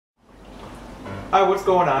Hi, what's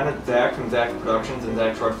going on? It's Zach from Zach Productions and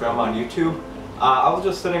Zach Short Film on YouTube. I was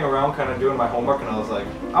just sitting around kind of doing my homework and I was like,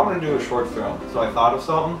 I want to do a short film. So I thought of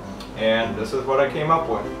something and this is what I came up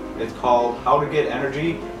with. It's called How to Get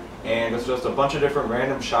Energy, and it's just a bunch of different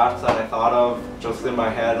random shots that I thought of just in my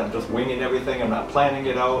head. I'm just winging everything. I'm not planning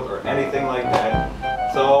it out or anything like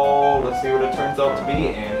that. So let's see what it turns out to be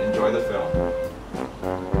and enjoy the film.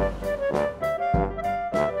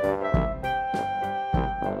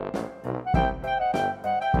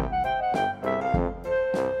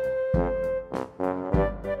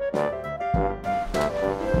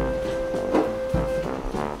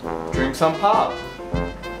 Drink some pop.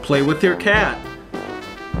 Play with your cat.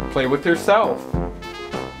 Play with yourself.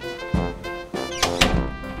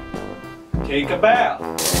 Take a bath.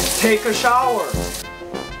 Take a shower.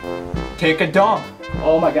 Take a dump.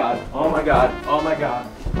 Oh my god. Oh my god. Oh my god.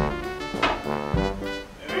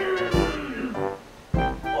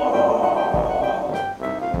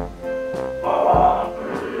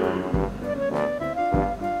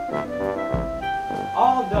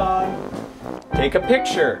 All done. Take a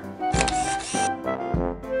picture.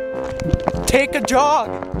 Take a jog.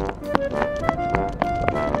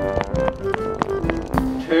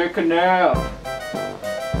 Take a nap.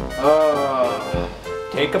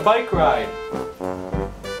 Take a bike ride.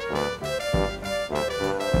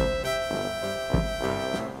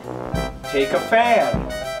 Take a fan.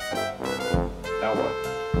 Now what?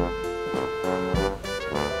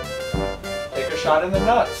 Take a shot in the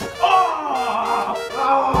nuts. Oh!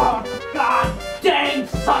 Oh! God dang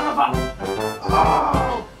son of a...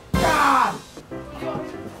 Oh! God!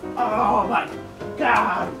 Oh my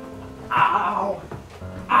God! Ow!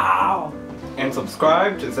 Ow! And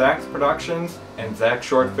subscribe to Zach's Productions and Zach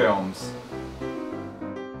Short Films.